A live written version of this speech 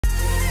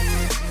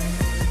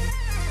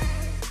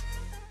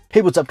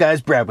Hey, what's up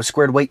guys? Brad with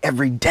Squared Away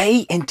Every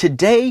Day, and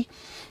today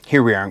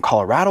here we are in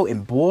Colorado,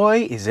 and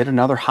boy is it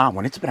another hot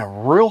one. It's been a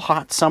real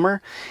hot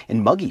summer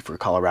and muggy for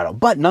Colorado,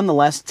 but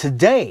nonetheless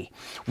today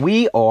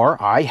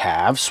I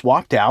have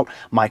swapped out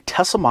my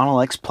Tesla Model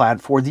X Plaid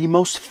for the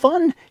most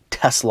fun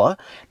Tesla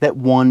that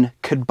one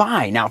could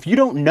buy. Now, if you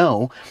don't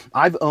know,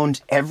 I've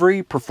owned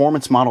every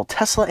performance model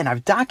Tesla, and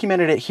I've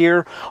documented it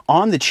here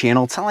on the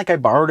channel. It's not like I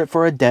borrowed it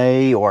for a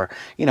day or,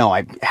 you know,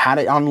 I had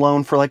it on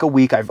loan for like a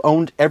week. I've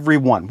owned every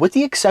one, with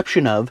the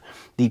exception of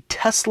the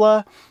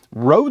Tesla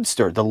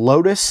Roadster, the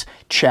Lotus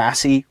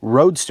chassis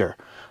Roadster.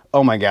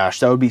 Oh my gosh,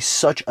 that would be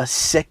such a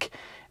sick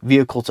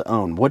vehicle to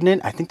own, wouldn't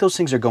it? I think those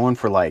things are going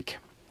for like,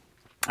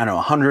 I don't know,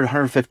 100,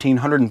 115,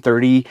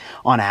 130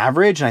 on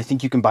average. And I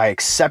think you can buy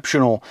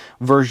exceptional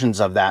versions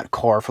of that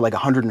car for like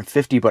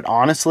 150. But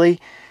honestly,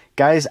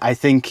 guys, I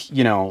think,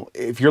 you know,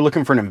 if you're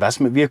looking for an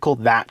investment vehicle,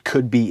 that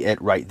could be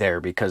it right there,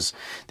 because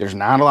there's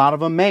not a lot of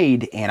them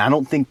made. And I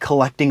don't think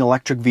collecting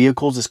electric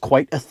vehicles is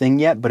quite a thing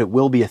yet, but it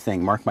will be a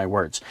thing, mark my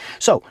words.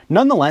 So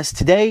nonetheless,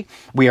 today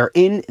we are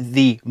in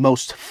the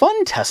most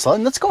fun Tesla,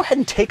 and let's go ahead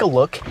and take a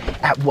look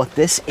at what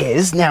this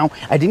is. Now,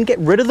 I didn't get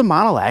rid of the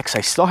Model X.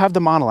 I still have the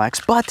Model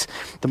X, but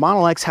the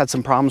Model X had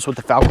some problems with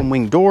the Falcon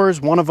Wing doors.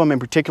 One of them in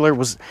particular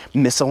was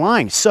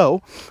misaligned.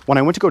 So when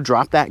I went to go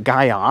drop that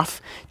guy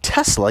off,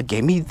 Tesla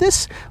gave me this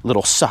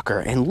little sucker,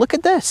 and look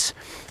at this.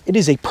 It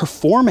is a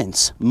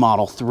Performance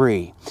Model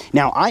 3.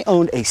 Now, I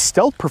owned a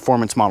Stealth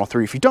Performance Model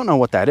 3. If you don't know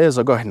what that is,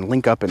 I'll go ahead and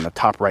link up in the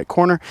top right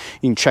corner.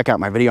 You can check out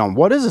my video on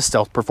what is a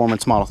Stealth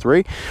Performance Model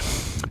 3.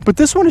 But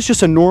this one is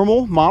just a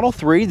normal Model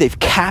 3. They've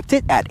capped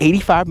it at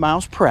 85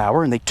 miles per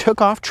hour, and they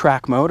took off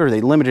track mode, or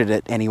they limited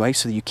it anyway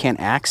so that you can't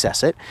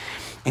access it.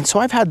 And so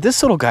I've had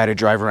this little guy to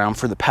drive around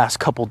for the past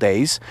couple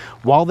days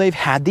while they've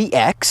had the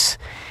X.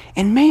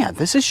 And man,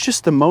 this is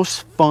just the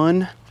most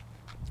fun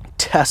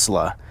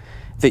Tesla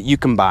that you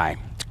can buy.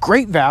 It's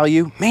great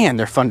value. Man,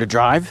 they're fun to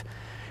drive.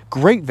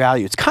 Great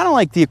value. It's kind of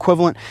like the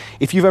equivalent,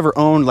 if you've ever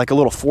owned like a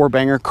little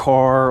four-banger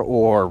car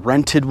or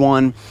rented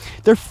one.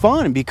 They're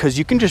fun because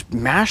you can just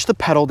mash the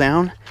pedal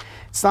down.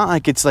 It's not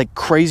like it's like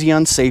crazy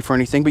unsafe or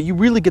anything, but you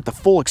really get the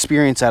full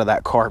experience out of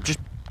that car. Just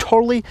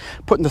totally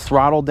putting the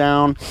throttle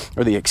down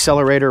or the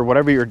accelerator or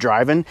whatever you're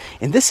driving.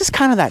 And this is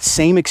kind of that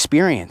same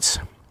experience.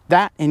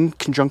 That in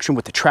conjunction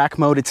with the track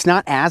mode. It's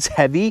not as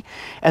heavy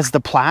as the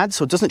Plaid,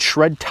 so it doesn't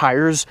shred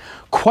tires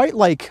quite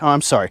like, oh,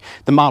 I'm sorry,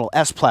 the Model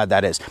S Plaid,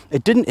 that is.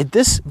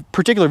 This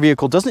particular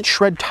vehicle doesn't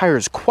shred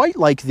tires quite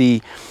like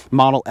the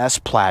Model S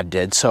Plaid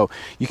did, so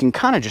you can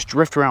kind of just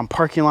drift around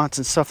parking lots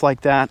and stuff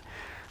like that,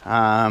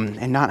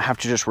 and not have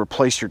to just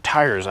replace your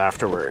tires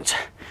afterwards.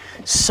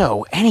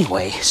 So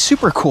anyway,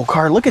 super cool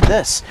car. Look at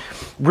this.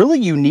 Really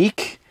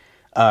unique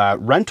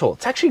rental.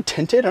 It's actually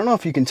tinted. I don't know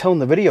if you can tell in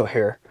the video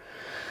here,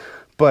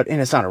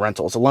 and it's not a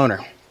rental, it's a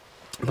loaner.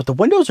 But the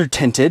windows are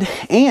tinted,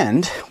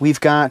 and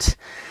we've got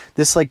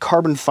this like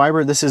carbon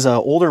fiber. This is an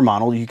older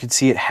model. You can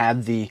see it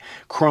had the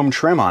chrome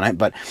trim on it,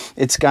 but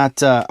it's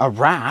got a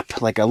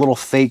wrap, like a little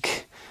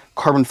fake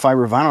carbon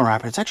fiber vinyl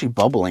wrap. It's actually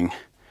bubbling,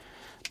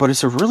 but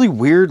it's a really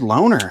weird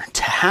loaner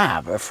to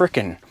have, a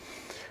frickin'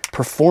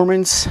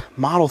 Performance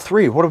Model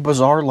 3. What a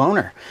bizarre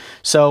loaner.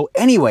 So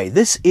anyway,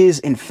 this is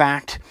in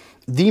fact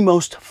the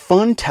most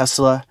fun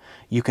Tesla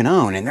you can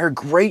own, and they're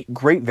great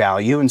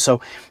value. And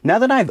so now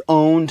that I've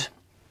owned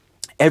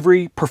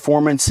every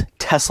performance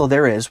Tesla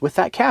there is, with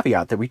that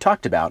caveat that we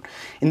talked about,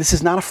 and this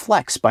is not a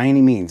flex by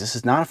any means, this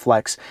is not a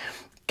flex,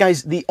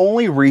 guys. The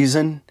only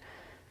reason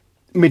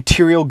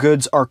material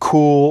goods are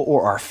cool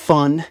or are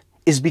fun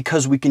is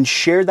because we can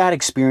share that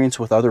experience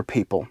with other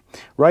people,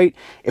 right?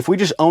 If we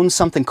just own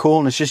something cool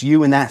and it's just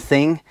you and that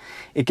thing,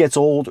 it gets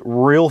old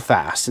real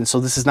fast. And so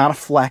this is not a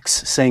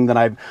flex saying that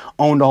I've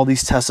owned all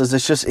these Teslas.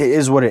 It's just, it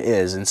is what it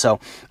is. And so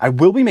I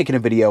will be making a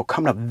video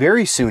coming up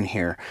very soon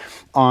here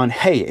on,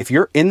 hey, if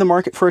you're in the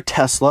market for a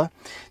Tesla,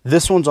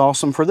 this one's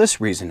awesome for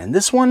this reason, and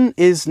this one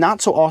is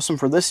not so awesome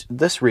for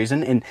this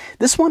reason, and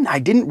this one I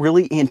didn't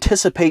really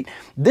anticipate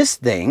this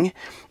thing.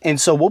 And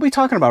so we'll be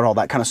talking about all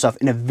that kind of stuff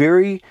in a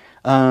very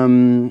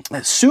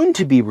soon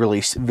to be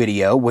released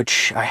video,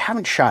 which I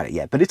haven't shot it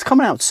yet, but it's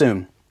coming out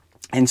soon.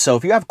 And so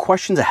if you have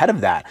questions ahead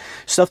of that,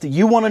 stuff that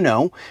you want to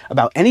know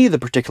about any of the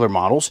particular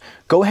models,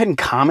 go ahead and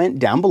comment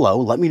down below.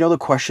 Let me know the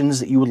questions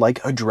that you would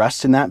like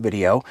addressed in that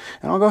video,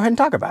 and I'll go ahead and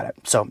talk about it.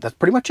 So that's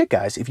pretty much it,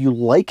 guys. If you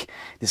like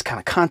this kind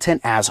of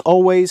content, as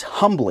always,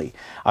 humbly,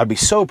 I'd be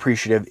so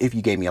appreciative if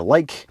you gave me a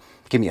like,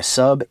 give me a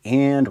sub,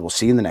 and we'll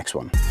see you in the next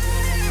one.